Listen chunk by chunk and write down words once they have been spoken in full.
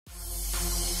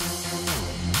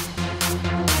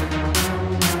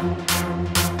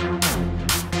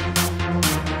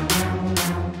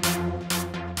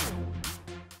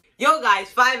Yo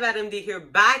guys, 5AdamD here,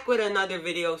 back with another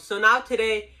video. So now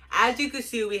today, as you can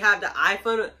see, we have the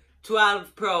iPhone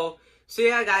 12 Pro. So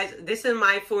yeah guys, this is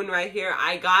my phone right here.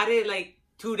 I got it like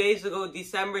 2 days ago,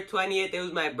 December 20th. It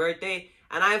was my birthday.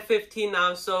 And I'm 15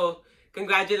 now, so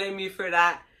congratulate me for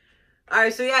that.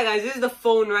 Alright, so yeah guys, this is the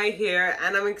phone right here.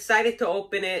 And I'm excited to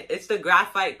open it. It's the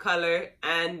graphite color.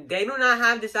 And they do not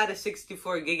have this at a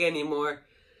 64 gig anymore.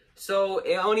 So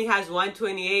it only has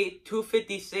 128,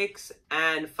 256,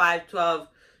 and 512.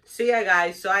 So yeah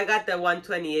guys, so I got the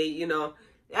 128, you know.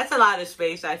 That's a lot of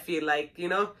space, I feel like, you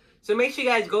know. So make sure you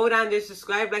guys go down there,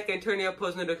 subscribe, like, and turn your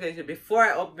post notifications before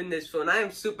I open this phone. I am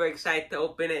super excited to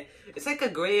open it. It's like a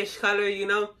grayish color, you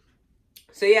know.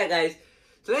 So yeah guys,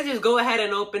 so let's just go ahead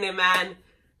and open it, man.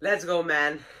 Let's go,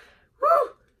 man.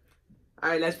 Woo!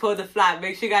 Alright, let's pull the flap.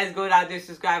 Make sure you guys go down there,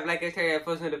 subscribe, like, and turn your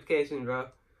post notifications, bro.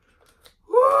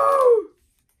 Woo!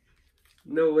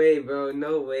 No way, bro.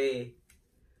 No way.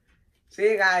 So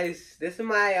yeah, guys, this is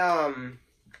my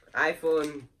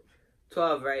iPhone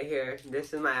 12 right here.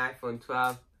 This is my iPhone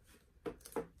 12.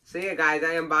 So yeah, guys,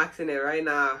 I am unboxing it right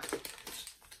now.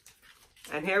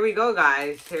 And here we go,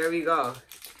 guys. Here we go.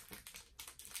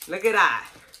 Look at that.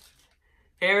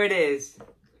 Here it is.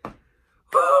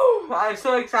 Woo! I'm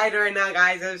so excited right now,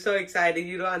 guys. I'm so excited.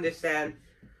 You don't understand.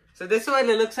 So this is what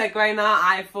it looks like right now.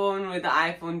 iPhone with the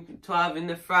iPhone 12 in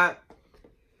the front.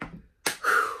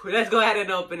 Let's go ahead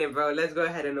and open it, bro. Let's go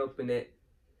ahead and open it.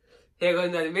 Here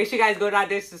goes nothing. Make sure you guys go down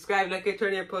there, subscribe, like, and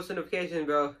turn your post notifications,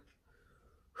 bro.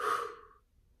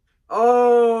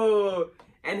 Oh!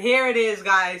 And here it is,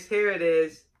 guys. Here it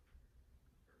is.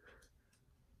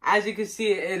 As you can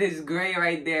see, it is gray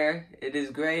right there. It is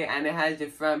gray, and it has the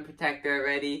front protector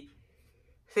already.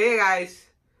 So yeah, guys.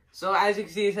 So as you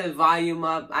can see, it says volume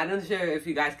up. I'm not sure if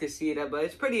you guys can see that, but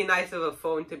it's pretty nice of a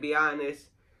phone, to be honest.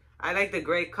 I like the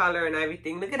gray color and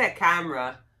everything. Look at that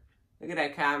camera. Look at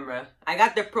that camera. I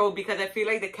got the Pro because I feel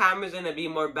like the camera's going to be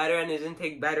more better and it's going to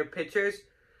take better pictures.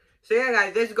 So yeah,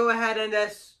 guys, let's go ahead and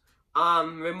just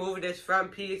remove this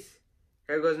front piece.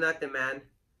 Here goes nothing, man.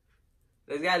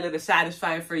 Let's get a little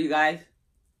satisfying for you guys.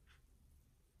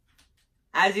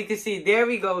 As you can see, there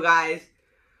we go, guys.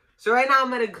 So right now I'm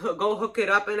going to go hook it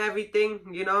up and everything,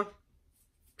 you know.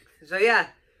 So yeah.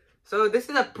 So this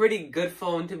is a pretty good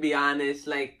phone, to be honest.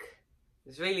 Like,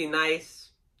 it's really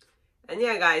nice. And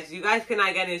yeah, guys, you guys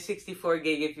cannot get in 64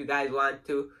 gig if you guys want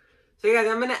to. So yeah,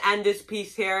 guys, I'm going to end this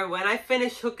piece here. When I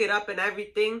finish hook it up and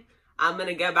everything, I'm going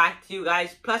to get back to you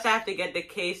guys. Plus, I have to get the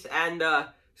case and the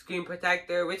screen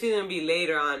protector, which is going to be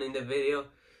later on in the video.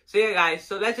 So yeah, guys,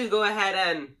 so let's just go ahead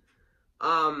and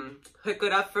hook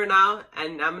it up for now,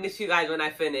 and I'm gonna see you guys when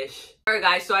I finish. Alright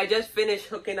guys, so I just finished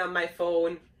hooking up my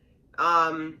phone.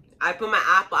 I put my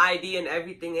Apple ID and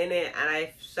everything in it, and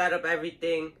I set up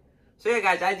everything. So yeah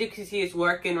guys, as you can see, it's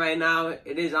working right now.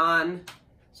 It is on.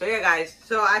 So yeah guys,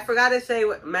 so I forgot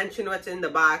to mention what's in the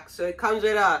box. So it comes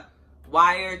with a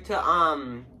wire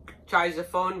to charge the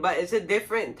phone, but it's a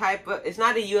different type of, it's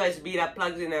not a USB that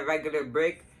plugs in a regular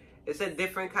brick. It's a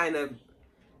different kind of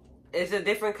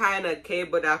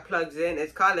cable that plugs in.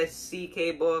 It's called a C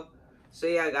cable. So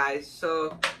yeah guys,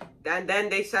 so then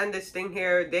they send this thing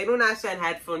here. They do not send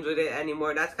headphones with it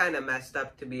anymore. That's kind of messed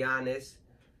up, to be honest.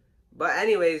 But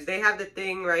anyways, they have the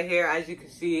thing right here, as you can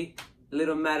see,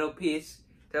 little metal piece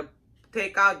to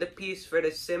take out the piece for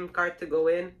the SIM card to go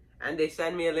in, and they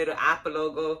send me a little Apple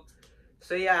logo.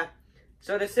 So yeah,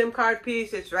 so the SIM card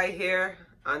piece, it's right here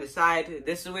on the side.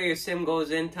 This is where your SIM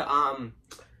goes into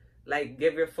like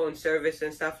give your phone service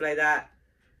and stuff like that.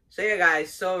 So yeah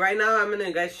guys, so right now I'm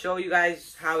gonna show you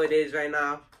guys how it is right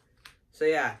now. So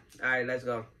yeah, alright, let's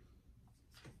go.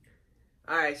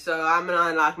 Alright, so I'm gonna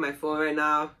unlock my phone right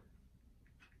now.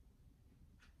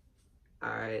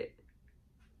 Alright,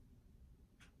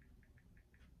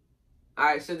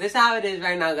 so this is how it is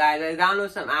right now, guys. I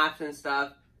download some apps and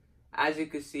stuff. As you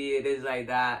can see, it is like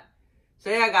that. So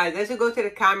yeah guys, let's just go to the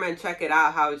camera and check it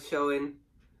out, how it's showing.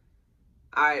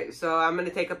 Alright, so I'm going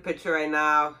to take a picture right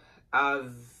now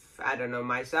of, I don't know,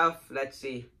 myself. Let's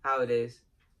see how it is.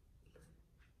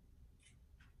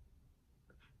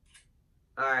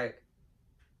 Alright.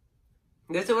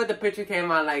 This is what the picture came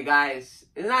out like, guys.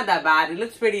 It's not that bad. It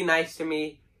looks pretty nice to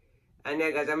me. And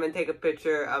yeah, guys, I'm going to take a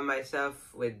picture of myself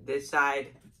with this side.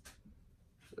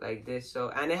 Like this. So,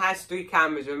 and it has 3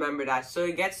 cameras, remember that. So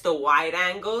it gets the wide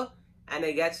angle, and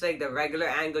it gets like the regular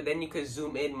angle. Then you can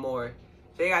zoom in more.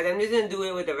 So yeah, guys, I'm just going to do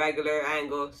it with the regular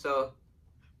angle, so.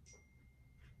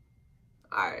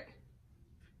 Alright.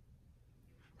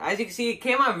 As you can see, it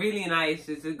came out really nice.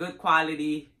 It's a good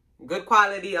quality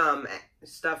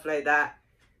stuff like that.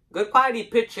 Good quality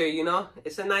picture, you know.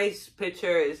 It's a nice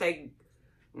picture. It's like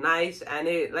nice, and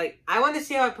it like I want to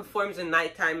see how it performs in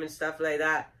nighttime and stuff like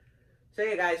that. So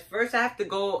yeah guys, first I have to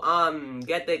go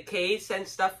get the case and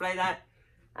stuff like that.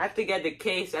 I have to get the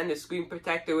case and the screen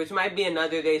protector, which might be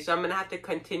another day, so I'm gonna have to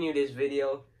continue this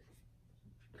video.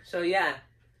 So yeah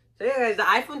guys, the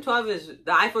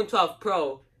iPhone 12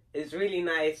 Pro is really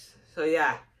nice. So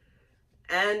yeah,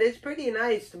 and it's pretty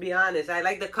nice, to be honest. I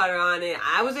like the color on it.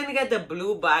 I was gonna get the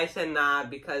blue, but I said nah,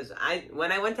 because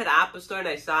when I went to the Apple store and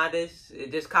I saw this,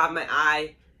 it just caught my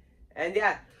eye. And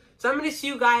yeah, so I'm gonna see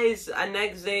you guys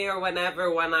next day or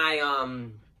whenever, when I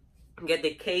get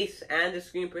the case and the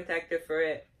screen protector for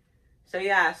it. So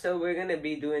yeah, so we're gonna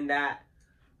be doing that.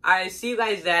 Alright, see you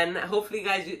guys then. Hopefully you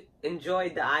guys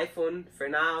enjoyed the iPhone for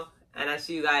now, and I'll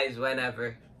see you guys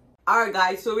whenever. Alright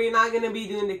guys, so we're not gonna be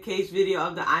doing the case video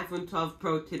of the iPhone 12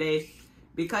 Pro today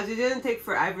because it didn't take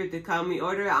forever to come. We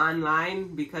ordered it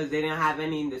online because they didn't have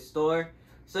any in the store.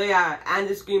 So yeah, and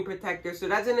the screen protector. So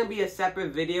that's gonna be a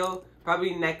separate video.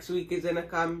 Probably next week is gonna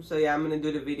come. So yeah, I'm gonna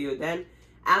do the video then.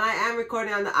 And I am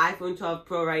recording on the iPhone 12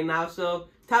 Pro right now. So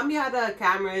tell me how the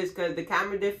camera is, because the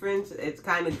camera difference, it's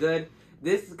kind of good.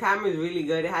 This camera is really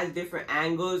good. It has different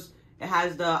angles. It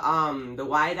has the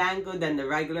wide angle, then the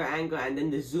regular angle, and then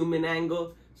the zoom in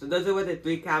angle. So those are what the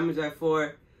 3 cameras are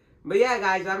for. But yeah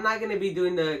guys, I'm not going to be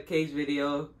doing the case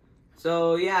video.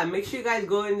 So yeah, make sure you guys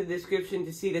go in the description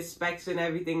to see the specs and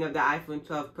everything of the iPhone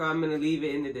 12 Pro. I'm going to leave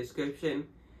it in the description.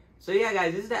 So yeah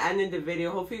guys, this is the end of the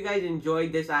video. Hopefully you guys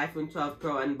enjoyed this iPhone 12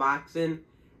 Pro unboxing.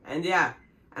 And yeah,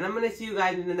 and I'm going to see you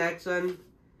guys in the next one.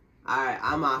 Alright,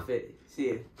 I'm off it. See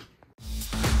you.